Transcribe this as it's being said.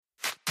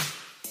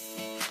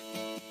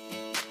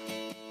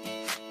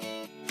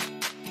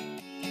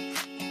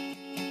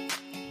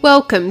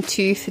Welcome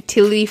to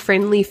Fertility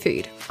Friendly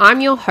Food.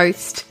 I'm your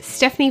host,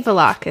 Stephanie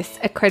Velakis,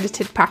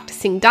 accredited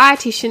practicing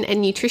dietitian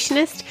and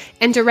nutritionist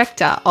and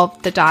director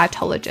of The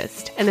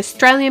Dietologist, an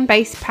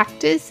Australian-based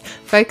practice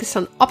focused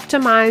on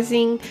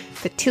optimizing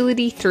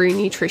fertility through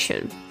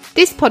nutrition.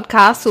 This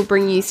podcast will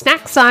bring you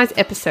snack-sized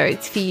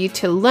episodes for you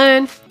to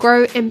learn,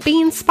 grow, and be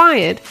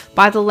inspired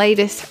by the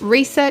latest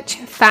research,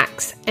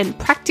 facts, and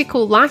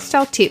practical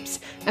lifestyle tips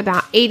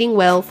about eating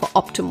well for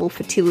optimal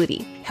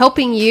fertility,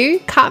 helping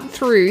you cut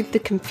through the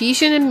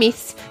confusion and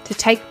myths to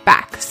take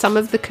back some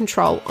of the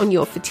control on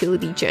your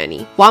fertility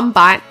journey, one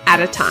bite at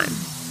a time.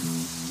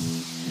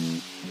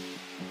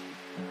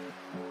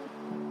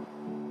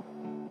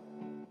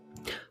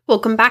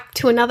 Welcome back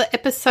to another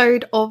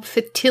episode of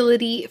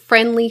Fertility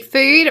Friendly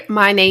Food.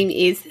 My name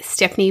is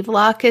Stephanie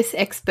Velakis,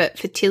 expert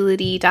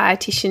fertility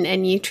dietitian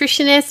and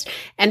nutritionist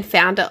and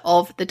founder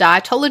of The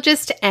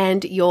Dietologist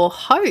and your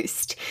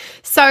host.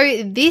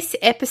 So this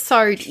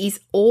episode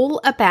is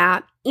all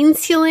about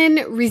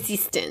insulin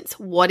resistance.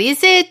 What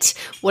is it?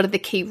 What are the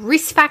key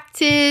risk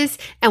factors?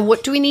 And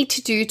what do we need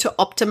to do to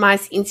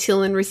optimize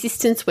insulin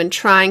resistance when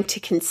trying to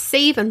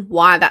conceive, and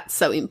why that's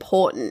so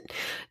important?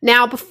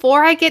 Now,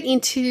 before I get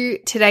into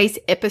today's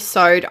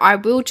episode, I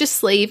will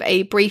just leave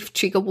a brief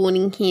trigger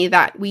warning here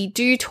that we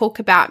do talk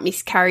about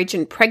miscarriage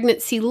and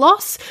pregnancy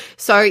loss.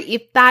 So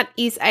if that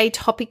is a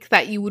topic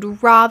that you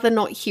would rather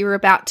not hear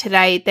about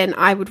today, then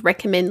I would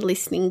recommend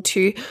listening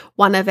to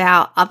one of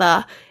our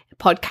other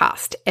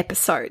podcast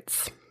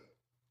episodes.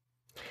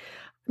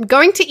 I'm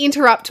going to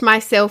interrupt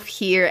myself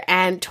here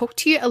and talk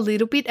to you a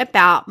little bit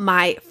about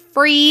my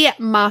free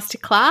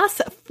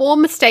masterclass, 4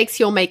 mistakes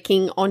you're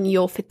making on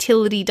your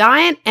fertility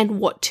diet and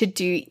what to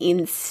do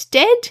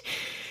instead.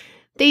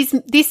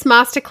 This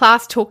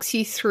masterclass talks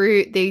you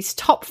through these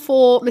top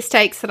 4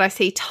 mistakes that I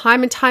see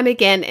time and time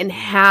again and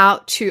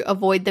how to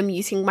avoid them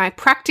using my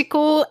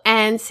practical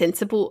and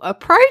sensible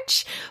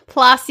approach.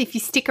 Plus, if you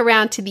stick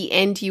around to the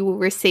end, you will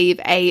receive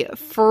a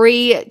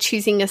free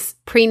Choosing a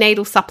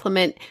Prenatal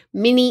Supplement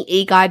mini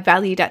e-guide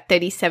valued at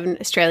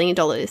 $37 Australian.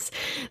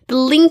 The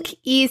link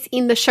is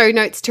in the show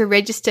notes to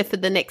register for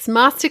the next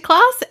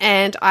masterclass,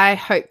 and I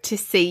hope to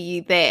see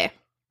you there.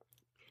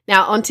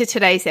 Now, on to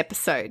today's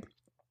episode.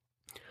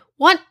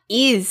 What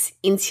is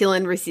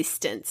insulin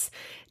resistance?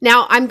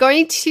 Now, I'm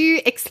going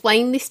to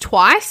explain this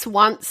twice,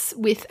 once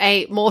with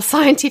a more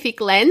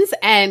scientific lens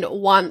and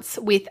once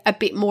with a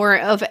bit more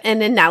of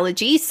an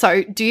analogy.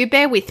 So do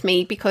bear with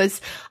me, because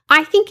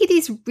I think it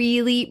is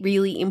really,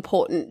 really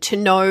important to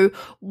know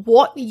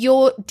what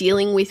you're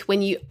dealing with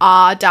when you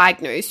are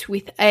diagnosed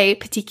with a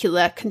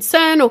particular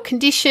concern or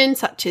condition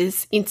such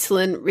as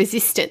insulin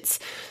resistance.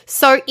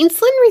 So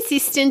insulin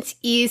resistance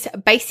is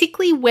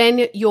basically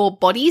when your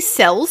body's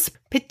cells,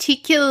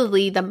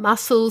 particularly the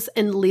muscles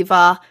and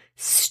liver,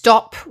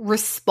 stop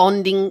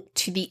responding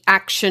to the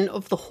action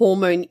of the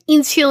hormone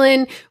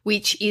insulin,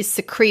 which is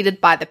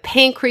secreted by the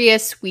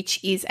pancreas,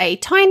 which is a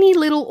tiny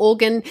little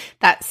organ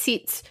that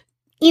sits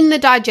in the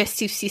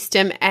digestive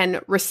system and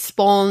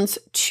responds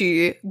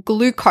to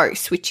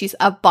glucose, which is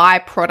a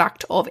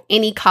byproduct of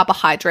any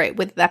carbohydrate,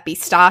 whether that be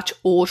starch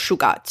or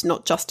sugar. It's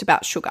not just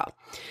about sugar.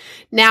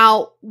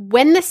 Now,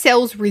 when the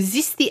cells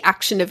resist the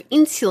action of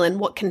insulin,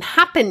 what can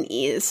happen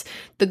is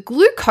the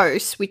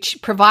glucose,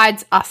 which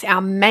provides us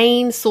our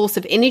main source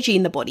of energy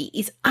in the body,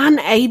 is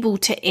unable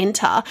to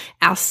enter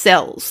our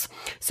cells.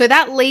 So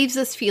that leaves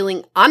us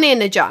feeling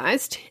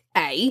unenergized,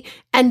 A,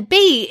 and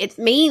B, it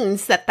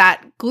means that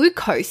that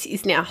glucose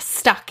is now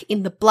stuck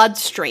in the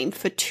bloodstream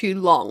for too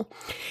long.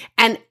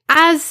 And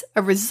as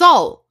a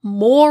result,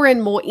 more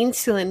and more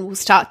insulin will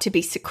start to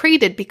be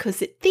secreted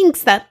because it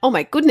thinks that, oh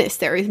my goodness,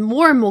 there is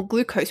more and more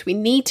glucose. We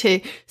need to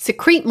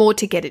secrete more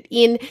to get it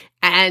in.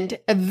 And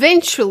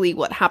eventually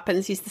what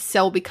happens is the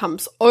cell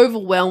becomes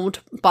overwhelmed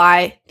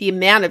by the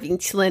amount of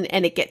insulin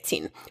and it gets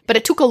in. But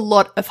it took a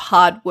lot of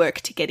hard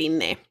work to get in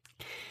there.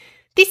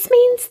 This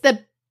means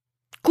the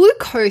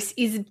glucose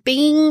is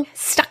being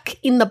stuck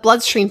in the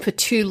bloodstream for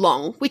too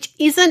long, which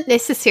isn't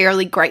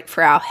necessarily great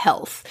for our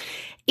health.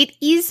 It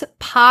is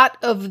part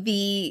of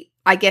the,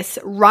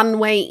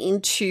 runway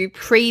into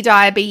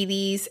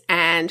pre-diabetes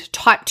and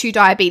type 2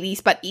 diabetes,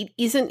 but it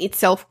isn't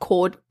itself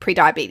called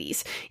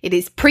pre-diabetes. It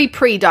is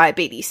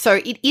pre-diabetes. So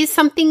it is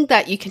something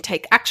that you can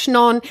take action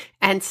on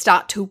and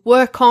start to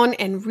work on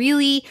and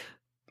really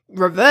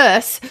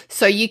reverse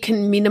so you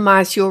can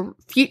minimize your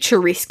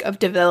future risk of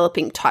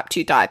developing type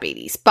 2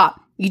 diabetes. But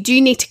you do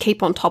need to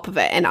keep on top of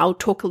it, and I'll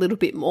talk a little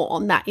bit more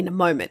on that in a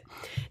moment.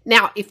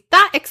 Now, if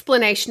that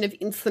explanation of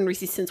insulin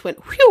resistance went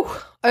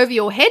over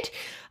your head,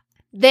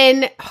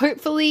 then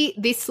hopefully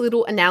this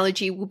little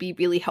analogy will be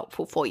really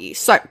helpful for you.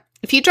 So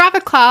if you drive a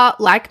car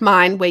like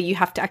mine where you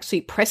have to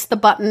actually press the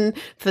button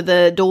for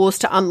the doors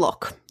to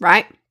unlock,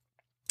 right?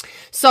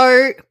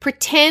 So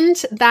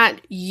pretend that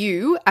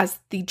you, as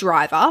the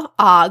driver,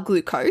 are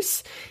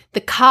glucose.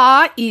 The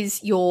car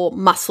is your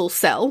muscle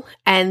cell,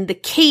 and the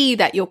key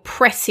that you're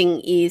pressing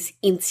is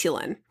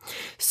insulin.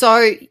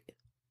 So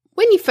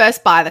when you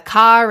first buy the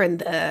car and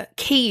the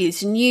key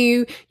is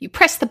new, you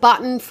press the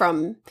button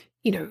from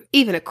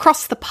even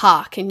across the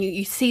park and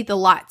you see the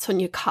lights on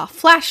your car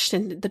flash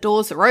and the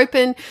doors are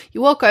open,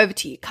 you walk over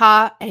to your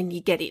car and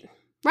you get in,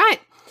 right?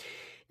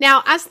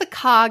 Now, as the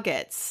car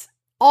gets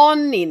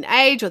on in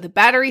age, or the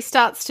battery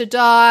starts to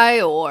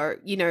die, or,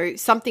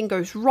 something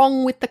goes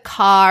wrong with the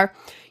car,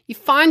 you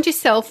find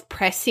yourself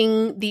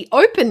pressing the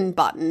open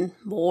button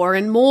more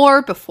and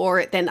more before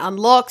it then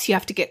unlocks. You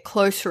have to get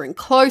closer and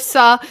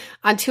closer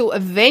until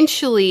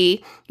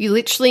eventually you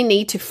literally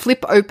need to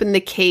flip open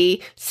the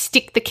key,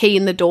 stick the key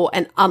in the door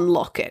and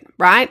unlock it,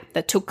 right?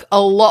 That took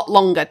a lot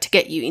longer to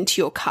get you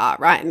into your car,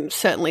 right? And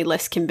certainly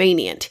less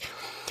convenient.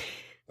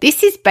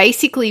 This is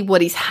basically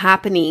what is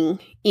happening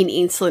in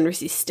insulin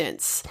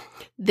resistance.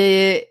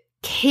 The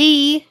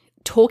key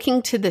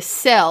talking to the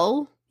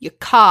cell, your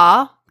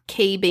car,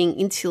 key being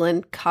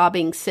insulin, car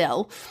being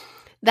cell,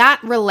 that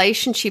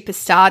relationship has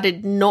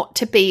started not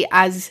to be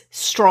as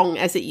strong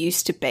as it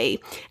used to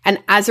be.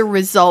 And as a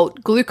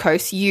result,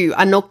 glucose, you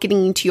are not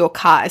getting into your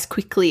car as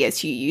quickly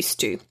as you used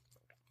to.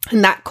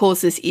 And that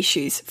causes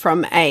issues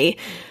from a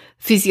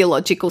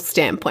physiological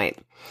standpoint.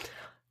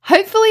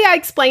 Hopefully I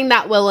explained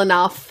that well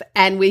enough,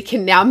 and we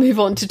can now move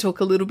on to talk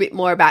a little bit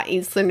more about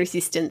insulin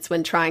resistance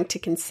when trying to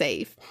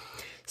conceive.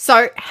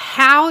 So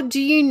how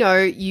do you know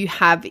you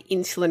have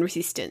insulin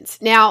resistance?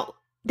 Now,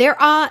 there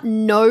are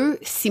no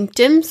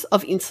symptoms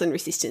of insulin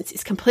resistance.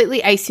 It's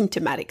completely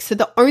asymptomatic. So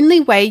the only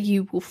way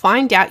you will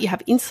find out you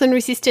have insulin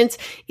resistance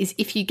is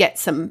if you get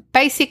some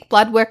basic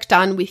blood work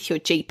done with your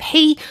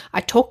GP.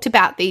 I talked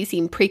about these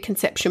in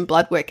Preconception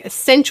Blood Work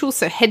Essentials,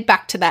 so head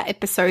back to that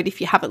episode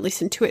if you haven't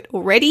listened to it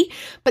already.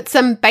 But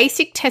some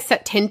basic tests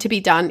that tend to be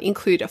done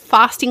include a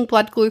fasting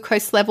blood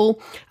glucose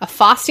level, a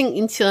fasting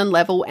insulin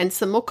level, and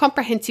some more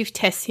comprehensive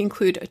tests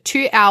include a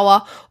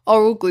 2-hour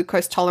oral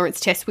glucose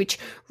tolerance test, which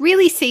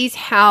really sees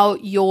how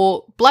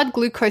your blood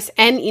glucose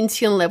and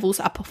insulin levels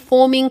are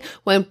performing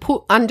when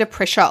put under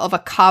pressure of a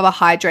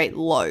carbohydrate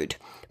load,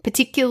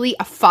 particularly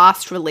a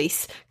fast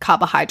release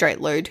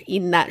carbohydrate load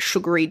in that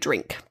sugary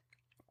drink.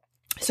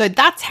 So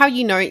that's how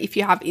you know if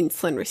you have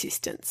insulin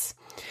resistance.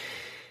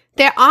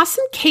 There are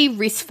some key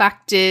risk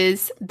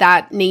factors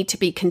that need to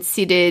be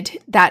considered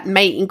that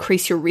may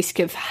increase your risk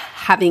of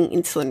having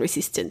insulin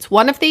resistance.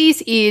 One of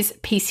these is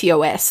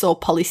PCOS, or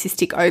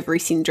polycystic ovary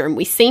syndrome.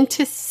 We seem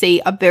to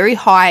see a very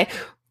high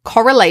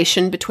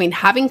correlation between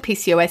having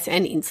PCOS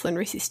and insulin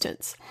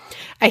resistance.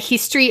 A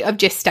history of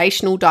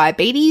gestational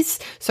diabetes.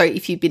 So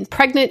if you've been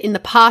pregnant in the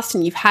past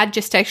and you've had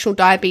gestational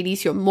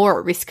diabetes, you're more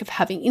at risk of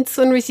having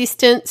insulin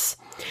resistance.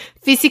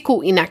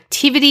 Physical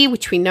inactivity,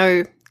 which we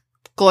know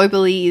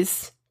globally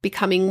is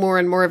becoming more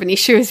and more of an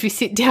issue as we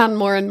sit down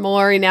more and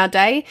more in our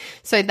day.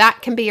 So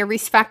that can be a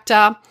risk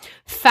factor.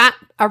 Fat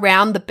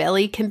around the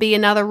belly can be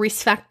another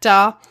risk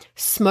factor.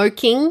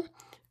 Smoking,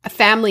 a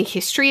family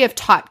history of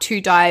type 2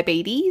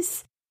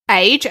 diabetes,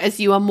 age, as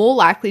you are more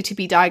likely to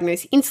be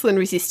diagnosed insulin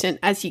resistant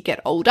as you get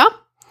older,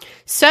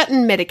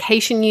 certain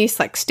medication use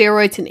like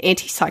steroids and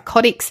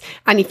antipsychotics,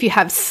 and if you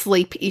have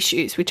sleep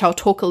issues, which I'll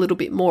talk a little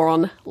bit more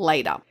on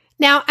later.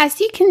 Now, as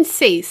you can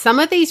see, some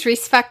of these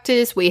risk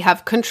factors we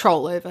have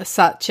control over,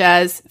 such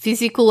as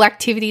physical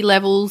activity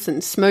levels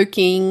and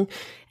smoking,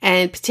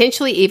 and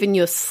potentially even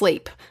your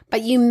sleep.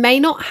 But you may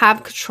not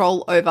have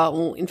control over,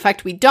 or in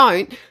fact, we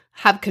don't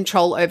have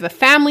control over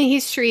family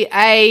history,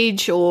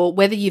 age, or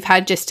whether you've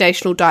had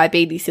gestational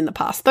diabetes in the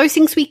past. Those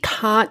things we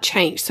can't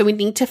change. So we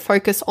need to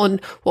focus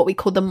on what we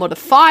call the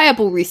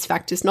modifiable risk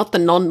factors, not the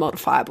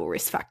non-modifiable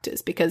risk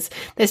factors, because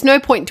there's no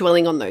point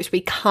dwelling on those.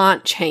 We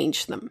can't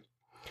change them.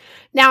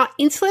 Now,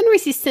 insulin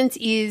resistance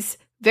is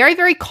very,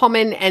 very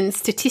common, and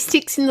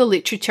statistics in the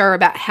literature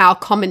about how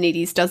common it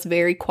is does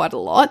vary quite a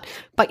lot,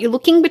 but you're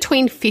looking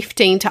between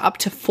 15 to up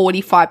to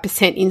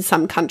 45% in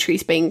some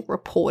countries being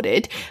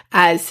reported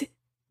as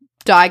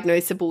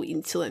diagnosable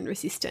insulin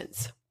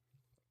resistance.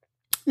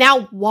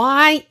 Now,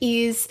 why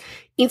is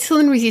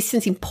insulin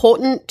resistance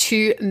important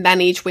to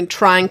manage when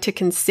trying to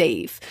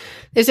conceive?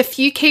 There's a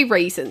few key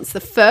reasons. The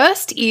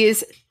first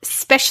is,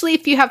 especially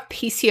if you have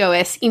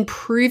PCOS,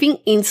 improving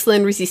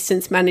insulin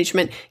resistance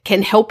management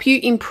can help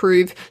you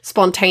improve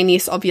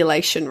spontaneous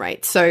ovulation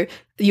rates. So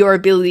your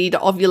ability to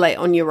ovulate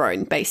on your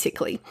own,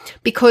 basically,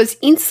 because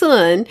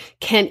insulin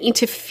can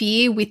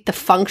interfere with the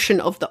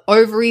function of the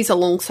ovaries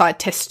alongside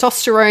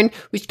testosterone,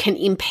 which can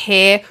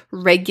impair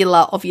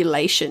regular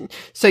ovulation.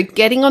 So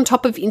getting on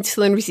top of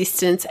insulin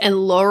resistance and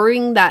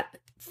lowering that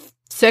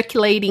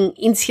circulating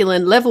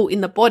insulin level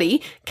in the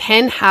body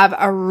can have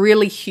a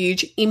really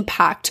huge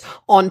impact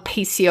on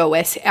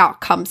PCOS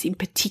outcomes in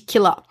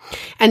particular.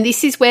 And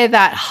this is where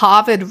that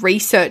Harvard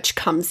research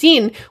comes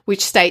in,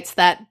 which states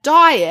that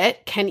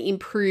diet can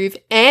improve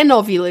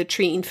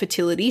anovulatory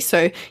infertility,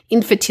 so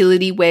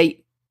infertility where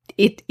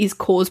it is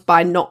caused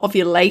by not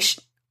ovulating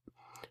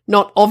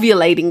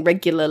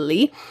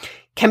regularly,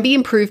 can be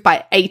improved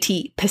by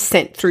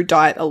 80% through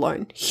diet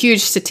alone.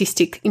 Huge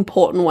statistic,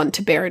 important one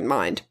to bear in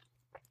mind.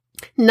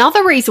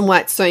 Another reason why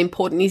it's so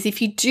important is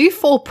if you do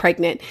fall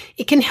pregnant,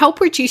 it can help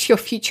reduce your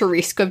future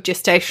risk of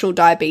gestational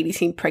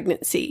diabetes in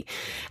pregnancy.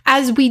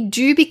 As we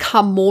do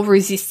become more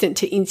resistant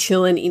to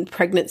insulin in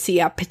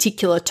pregnancy at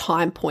particular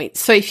time points.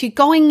 So if you're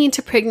going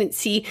into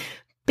pregnancy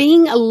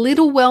being a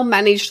little well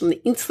managed on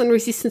the insulin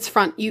resistance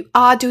front, you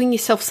are doing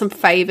yourself some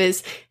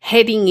favors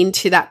heading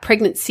into that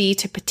pregnancy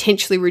to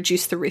potentially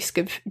reduce the risk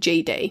of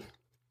GD.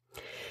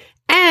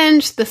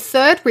 And the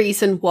third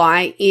reason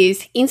why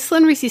is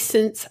insulin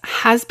resistance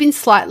has been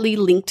slightly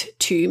linked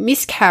to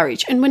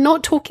miscarriage. And we're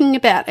not talking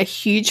about a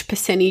huge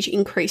percentage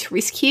increased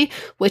risk here.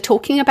 We're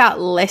talking about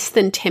less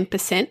than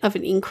 10% of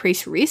an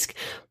increased risk.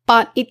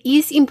 But it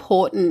is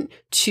important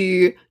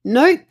to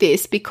note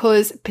this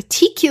because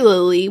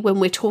particularly when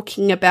we're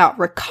talking about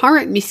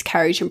recurrent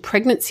miscarriage and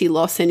pregnancy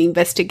loss and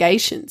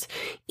investigations,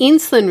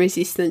 insulin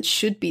resistance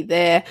should be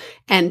there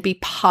and be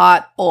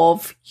part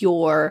of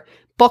your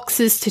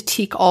boxes to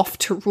tick off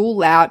to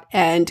rule out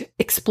and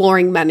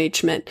exploring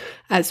management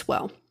as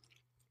well.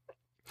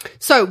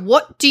 So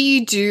what do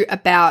you do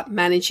about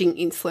managing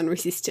insulin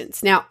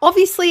resistance? Now,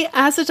 obviously,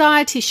 as a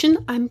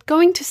dietitian, I'm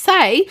going to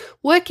say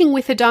working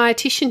with a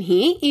dietitian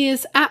here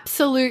is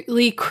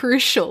absolutely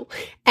crucial,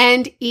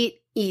 and it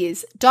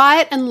is.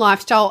 Diet and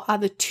lifestyle are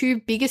the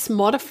two biggest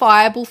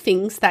modifiable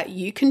things that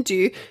you can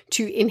do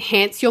to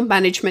enhance your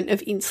management of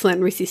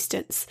insulin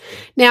resistance.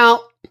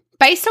 Now,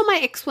 based on my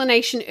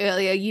explanation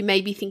earlier, you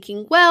may be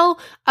thinking, well,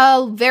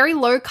 a very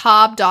low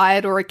carb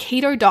diet or a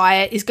keto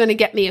diet is going to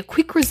get me a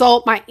quick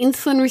result. My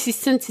insulin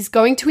resistance is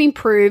going to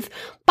improve.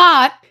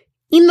 But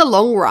in the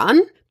long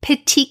run,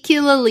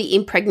 particularly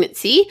in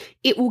pregnancy,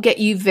 it will get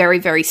you very,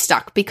 very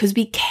stuck because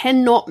we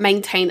cannot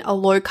maintain a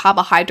low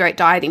carbohydrate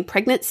diet in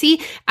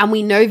pregnancy. And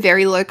we know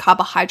very low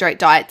carbohydrate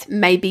diets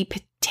may be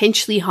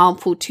potentially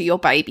harmful to your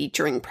baby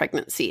during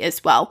pregnancy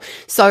as well.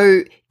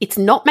 So it's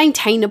not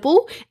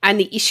maintainable. And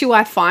the issue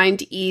I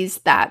find is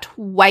that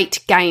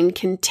weight gain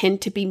can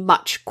tend to be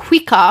much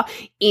quicker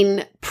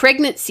in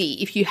pregnancy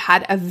if you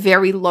had a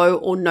very low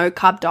or no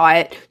carb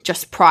diet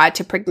just prior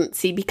to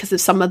pregnancy because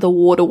of some of the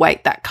water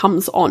weight that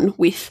comes on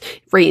with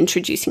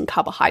reintroducing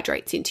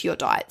carbohydrates into your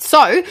diet.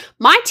 So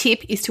my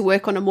tip is to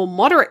work on a more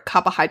moderate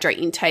carbohydrate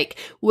intake,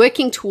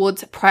 working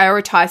towards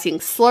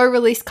prioritizing slow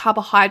release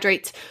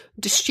carbohydrates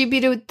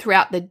distributed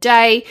throughout the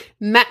day,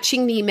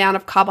 matching the amount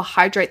of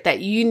carbohydrate that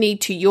you need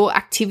to your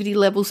activity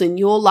levels and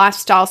your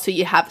lifestyle so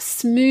you have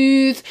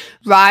smooth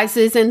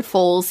rises and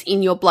falls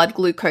in your blood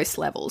glucose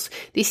levels.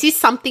 This is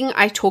something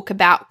I talk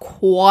about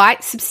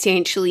quite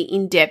substantially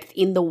in depth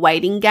in the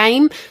Waiting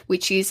Game,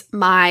 which is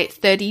my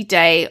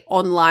 30-day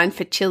online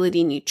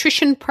fertility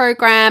nutrition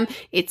program.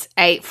 It's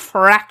a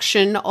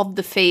fraction of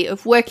the fee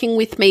of working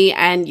with me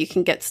and you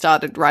can get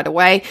started right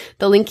away.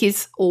 The link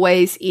is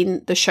always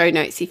in the show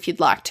notes if you'd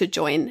like to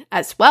join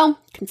as well. You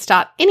can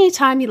start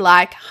anytime you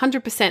like,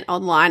 100%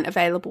 online,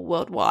 available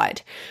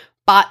worldwide.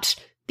 But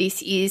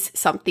this is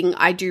something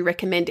I do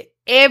recommend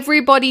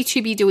everybody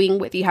to be doing,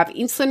 whether you have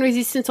insulin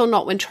resistance or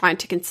not, when trying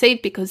to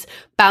conceive, because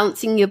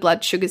balancing your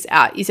blood sugars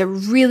out is a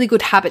really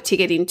good habit to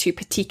get into,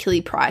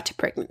 particularly prior to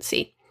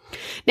pregnancy.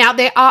 Now,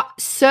 there are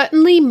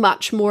certainly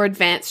much more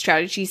advanced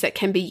strategies that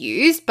can be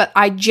used, but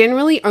I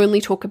generally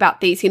only talk about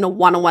these in a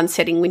one-on-one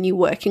setting when you're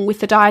working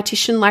with a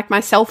dietitian like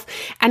myself.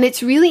 And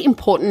it's really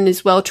important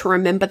as well to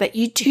remember that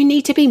you do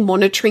need to be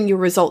monitoring your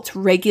results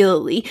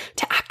regularly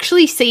to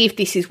actually see if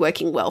this is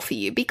working well for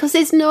you, because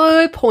there's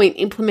no point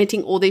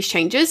implementing all these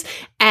changes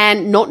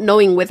and not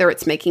knowing whether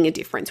it's making a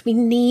difference. We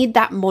need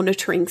that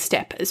monitoring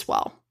step as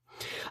well.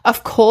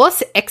 Of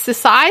course,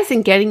 exercise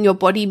and getting your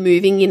body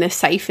moving in a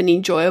safe and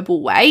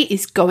enjoyable way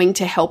is going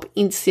to help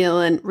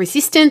insulin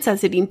resistance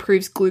as it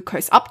improves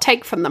glucose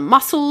uptake from the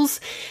muscles.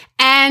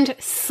 And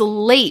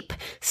sleep.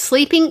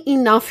 Sleeping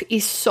enough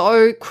is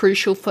so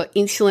crucial for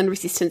insulin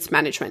resistance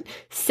management.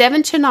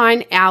 7 to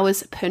 9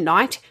 hours per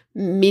night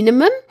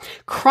minimum.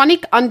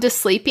 Chronic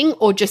undersleeping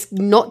or just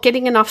not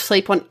getting enough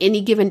sleep on any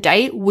given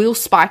day will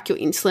spike your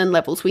insulin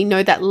levels. We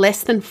know that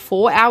less than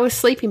 4 hours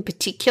sleep in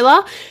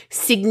particular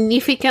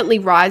significantly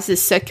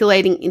rises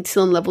circulating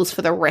insulin levels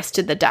for the rest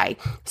of the day.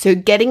 So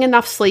getting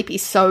enough sleep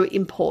is so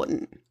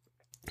important.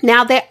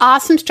 Now, there are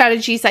some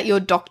strategies that your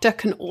doctor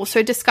can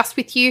also discuss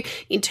with you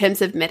in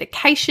terms of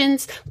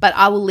medications, but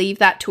I will leave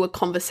that to a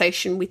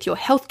conversation with your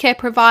healthcare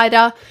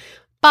provider.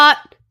 But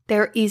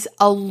there is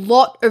a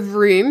lot of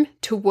room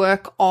to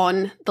work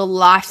on the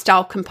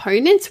lifestyle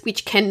components,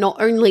 which can not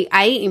only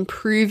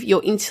improve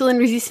your insulin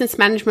resistance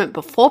management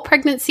before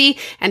pregnancy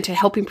and to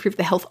help improve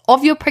the health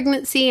of your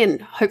pregnancy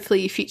and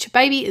hopefully your future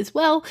baby as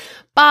well,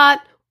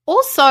 but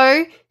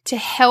also to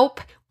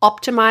help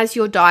optimize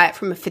your diet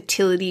from a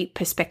fertility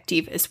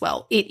perspective as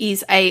well. It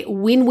is a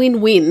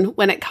win-win-win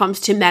when it comes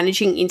to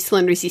managing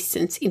insulin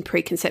resistance in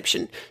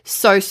preconception.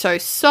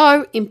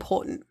 So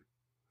important.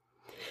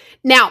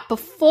 Now,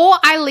 before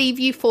I leave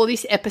you for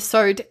this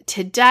episode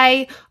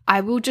today, I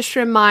will just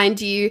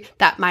remind you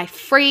that my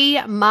free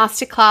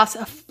masterclass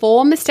of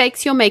 4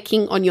 mistakes you're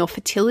making on your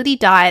fertility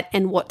diet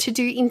and what to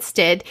do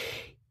instead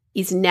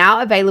is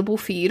now available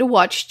for you to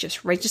watch.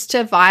 Just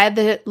register via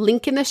the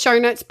link in the show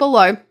notes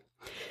below.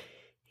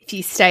 If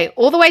you stay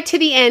all the way to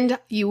the end,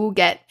 you will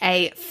get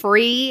a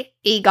free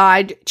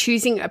e-guide,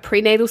 Choosing a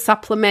Prenatal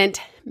Supplement,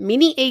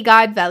 mini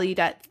e-guide valued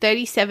at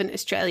 $37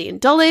 Australian.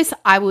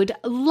 I would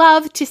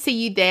love to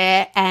see you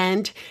there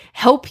and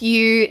help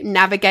you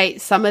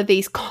navigate some of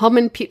these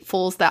common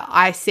pitfalls that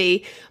I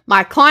see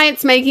my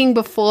clients making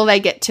before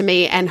they get to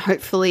me, and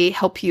hopefully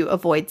help you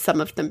avoid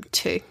some of them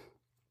too.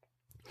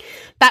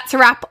 That's a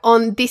wrap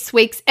on this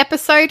week's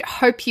episode.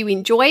 Hope you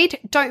enjoyed.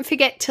 Don't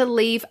forget to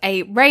leave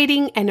a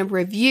rating and a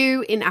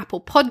review in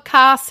Apple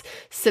Podcasts,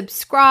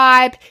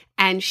 subscribe,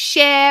 and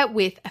share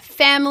with a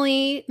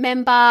family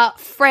member,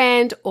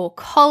 friend, or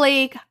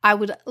colleague. I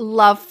would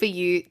love for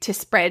you to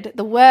spread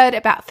the word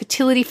about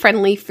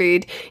fertility-friendly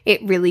food.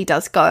 It really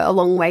does go a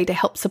long way to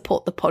help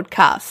support the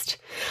podcast.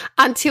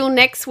 Until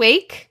next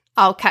week,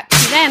 I'll catch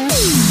you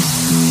then.